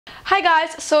Hi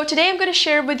guys, so today I'm going to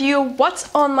share with you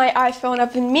what's on my iPhone.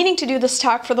 I've been meaning to do this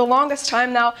talk for the longest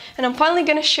time now, and I'm finally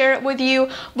going to share it with you.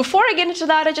 Before I get into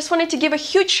that, I just wanted to give a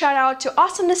huge shout out to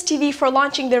Awesomeness TV for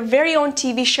launching their very own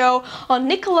TV show on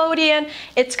Nickelodeon.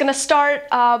 It's going to start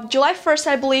July 1st,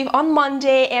 I believe, on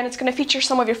Monday, and it's going to feature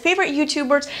some of your favorite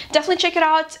YouTubers. Definitely check it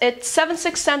out. It's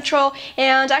 7/6 Central,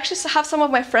 and I actually have some of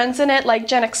my friends in it, like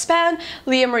Jen Expan,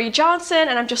 Leah Marie Johnson,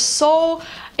 and I'm just so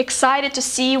excited to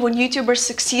see when YouTubers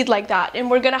succeed like that.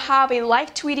 And we're gonna have a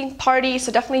live tweeting party,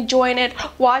 so definitely join it,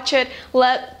 watch it,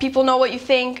 let people know what you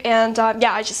think, and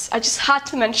yeah, I just had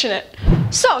to mention it.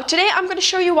 So today I'm going to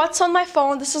show you what's on my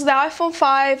phone. This is the iPhone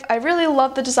 5. I really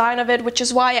love the design of it, which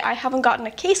is why I haven't gotten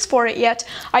a case for it yet.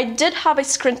 I did have a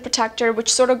screen protector,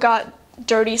 which sort of got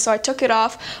dirty, so I took it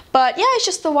off, but yeah, it's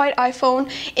just the white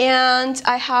iPhone, and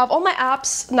I have all my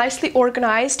apps nicely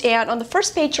organized, and on the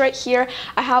first page right here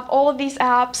I have all of these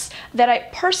apps that I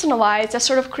personalized. I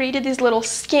sort of created these little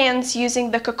scans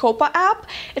using the Kakopa app.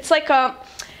 It's like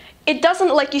it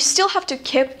doesn't, like, you still have to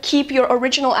keep your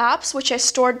original apps, which I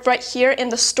stored right here in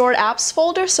the stored apps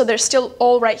folder, so they're still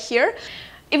all right here,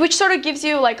 which sort of gives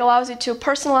you, like, allows you to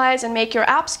personalize and make your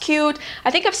apps cute.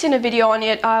 I think I've seen a video on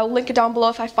it. I'll link it down below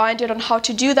if I find it on how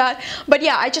to do that. But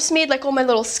yeah, I just made like all my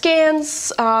little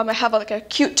scans. I have like a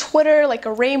cute Twitter, like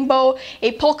a rainbow,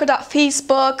 a polka dot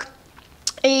Facebook,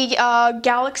 a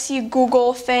Galaxy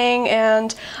Google thing,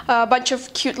 and a bunch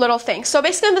of cute little things. So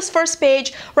basically on this first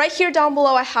page, right here down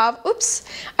below, I have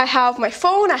my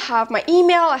phone, I have my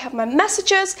email, I have my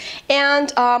messages,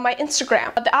 and my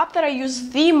Instagram. The app that I use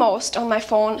the most on my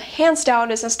phone, hands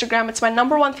down, is Instagram. It's my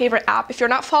 #1 favorite app. If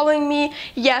you're not following me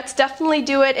yet, definitely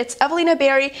do it. It's Evelina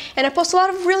Berry, and I post a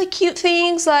lot of really cute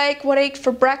things, like what I ate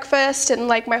for breakfast and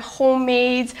like my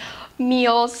homemade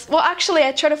meals. Well, actually,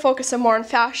 I try to focus more on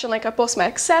fashion. Like, I post my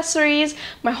accessories,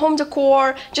 my home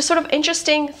decor, just sort of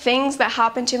interesting things that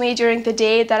happen to me during the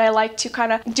day that I like to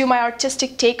kind of do my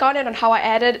artistic take on it, on how I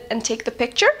edit and take the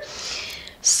picture.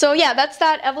 So yeah, that's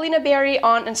that, Evelina Berry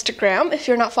on Instagram, if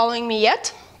you're not following me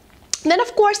yet. And then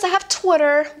of course I have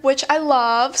Twitter, which I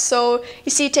love. So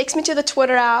you see, it takes me to the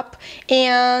Twitter app,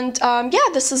 and yeah,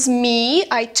 this is me.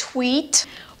 I tweet.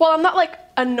 Well, I'm not like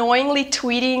annoyingly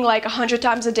tweeting like 100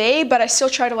 times a day, but I still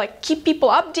try to like keep people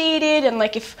updated, and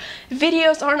like if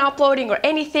videos aren't uploading or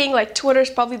anything, like Twitter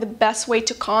is probably the best way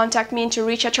to contact me and to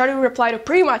reach. I try to reply to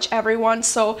pretty much everyone,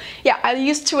 so yeah, I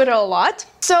use Twitter a lot.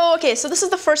 So okay, so this is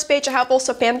the first page. I have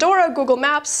also Pandora, Google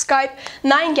Maps, Skype,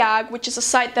 9gag, which is a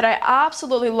site that I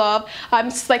absolutely love.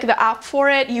 It's like the app for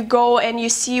it. You go and you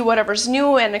see whatever's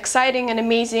new and exciting and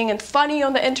amazing and funny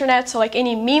on the internet, so like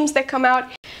any memes that come out.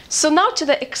 So now to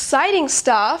the exciting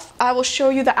stuff. I will show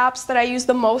you the apps that I use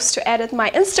the most to edit my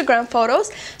Instagram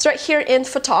photos. So right here in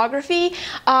photography,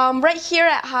 right here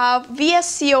I have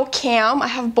VSCO Cam. I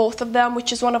have both of them,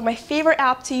 which is one of my favorite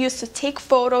apps to use to take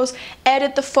photos,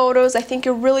 edit the photos. I think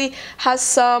it really has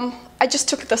some, I just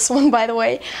took this one, by the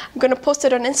way. I'm gonna post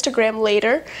it on Instagram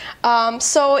later.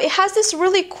 So it has this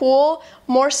really cool,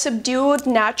 more subdued,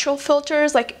 natural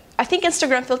filters. Like, I think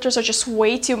Instagram filters are just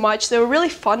way too much. They were really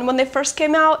fun when they first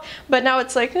came out, but now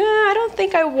it's like, I don't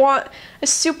think I want a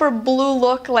super blue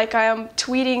look like I am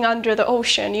tweeting under the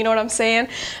ocean, you know what I'm saying?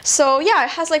 So yeah,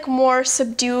 it has like more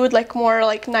subdued, like more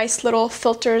like nice little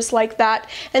filters like that.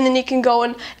 And then you can go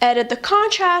and edit the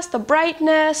contrast, the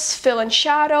brightness, fill in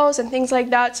shadows and things like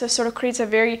that. So it sort of creates a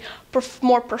very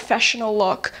more professional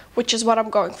look, which is what I'm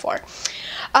going for.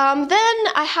 Then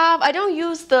I don't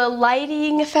use the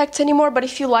lighting effects anymore, but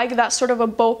if you like that sort of a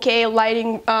bokeh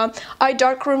lighting,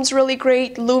 iDarkroom's really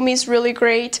great, Lumi's really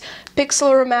great,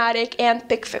 Pixelmatic, and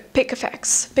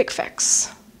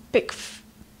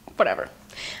whatever.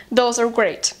 Those are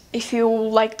great if you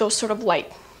like those sort of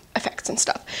light effects and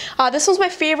stuff. This one's my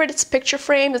favorite. It's picture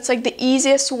frame. It's like the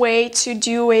easiest way to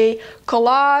do a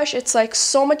collage. It's like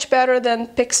so much better than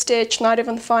PicStitch. Not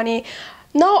even funny.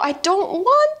 No, I don't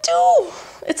want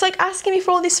to. It's like asking me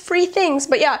for all these free things.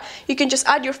 But yeah, you can just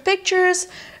add your pictures,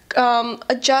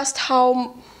 adjust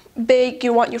how big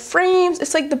you want your frames.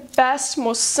 It's like the best,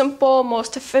 most simple,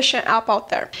 most efficient app out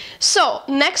there. So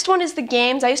next one is the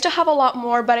games. I used to have a lot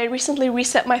more, but I recently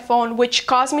reset my phone, which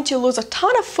caused me to lose a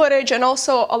ton of footage and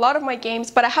also a lot of my games,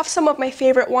 but I have some of my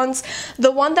favorite ones.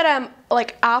 The one that I'm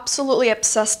like absolutely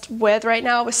obsessed with right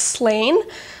now is Slain.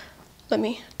 Let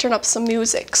me turn up some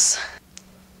musics.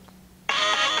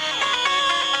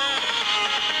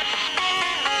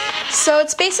 So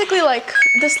it's basically like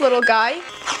this little guy.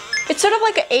 It's sort of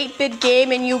like an 8-bit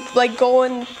game, and you like go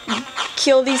and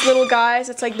kill these little guys.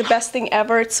 It's like the best thing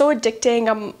ever. It's so addicting.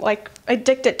 I'm like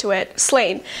addicted to it,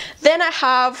 slain. Then I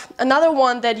have another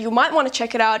one that you might want to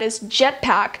check it out is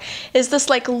Jetpack. Is this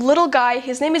like little guy,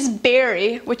 his name is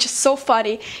Barry, which is so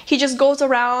funny. He just goes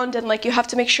around and like you have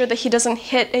to make sure that he doesn't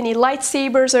hit any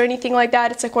lightsabers or anything like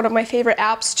that. It's like one of my favorite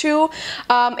apps too.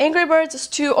 Angry Birds is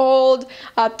too old.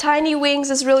 Tiny Wings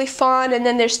is really fun, and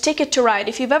then there's Ticket to Ride.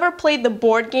 If you've ever played the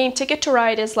board game, Ticket to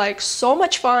Ride is like so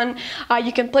much fun.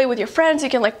 You can play with your friends, you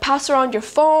can like pass around your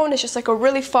phone. It's just like a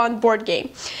really fun board game.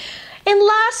 And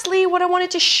lastly, what I wanted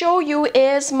to show you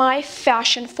is my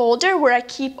fashion folder where I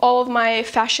keep all of my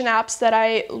fashion apps that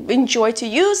I enjoy to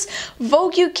use.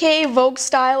 Vogue UK, Vogue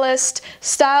Stylist,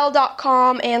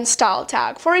 Style.com, and Style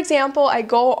Tag. For example, I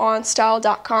go on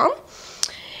Style.com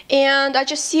and I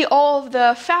just see all of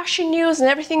the fashion news and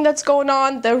everything that's going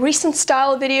on, the recent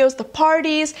style videos, the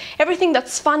parties, everything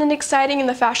that's fun and exciting in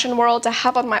the fashion world I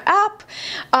have on my app.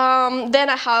 Then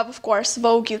I have, of course,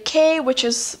 Vogue UK, which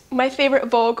is my favorite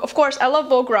Vogue. Of course, I love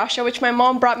Vogue Russia, which my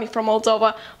mom brought me from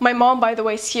Moldova. My mom, by the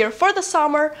way, is here for the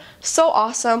summer. So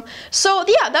awesome. So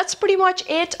yeah, that's pretty much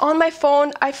it on my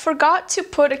phone. I forgot to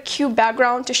put a cute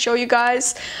background to show you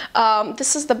guys.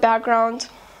 This is the background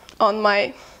on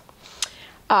my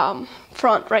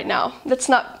front right now. That's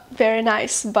not very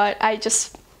nice, but I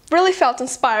just really felt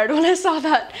inspired when I saw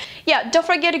that. Yeah, don't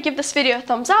forget to give this video a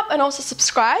thumbs up and also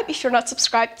subscribe if you're not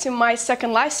subscribed to my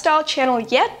Second Lifestyle channel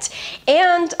yet.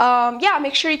 And yeah,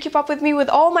 make sure you keep up with me with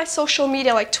all my social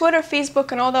media like Twitter,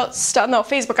 Facebook, and all that stuff. No,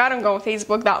 Facebook, I don't go on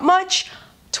Facebook that much.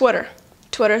 Twitter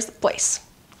is the place.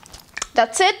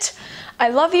 That's it. I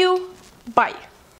love you. Bye.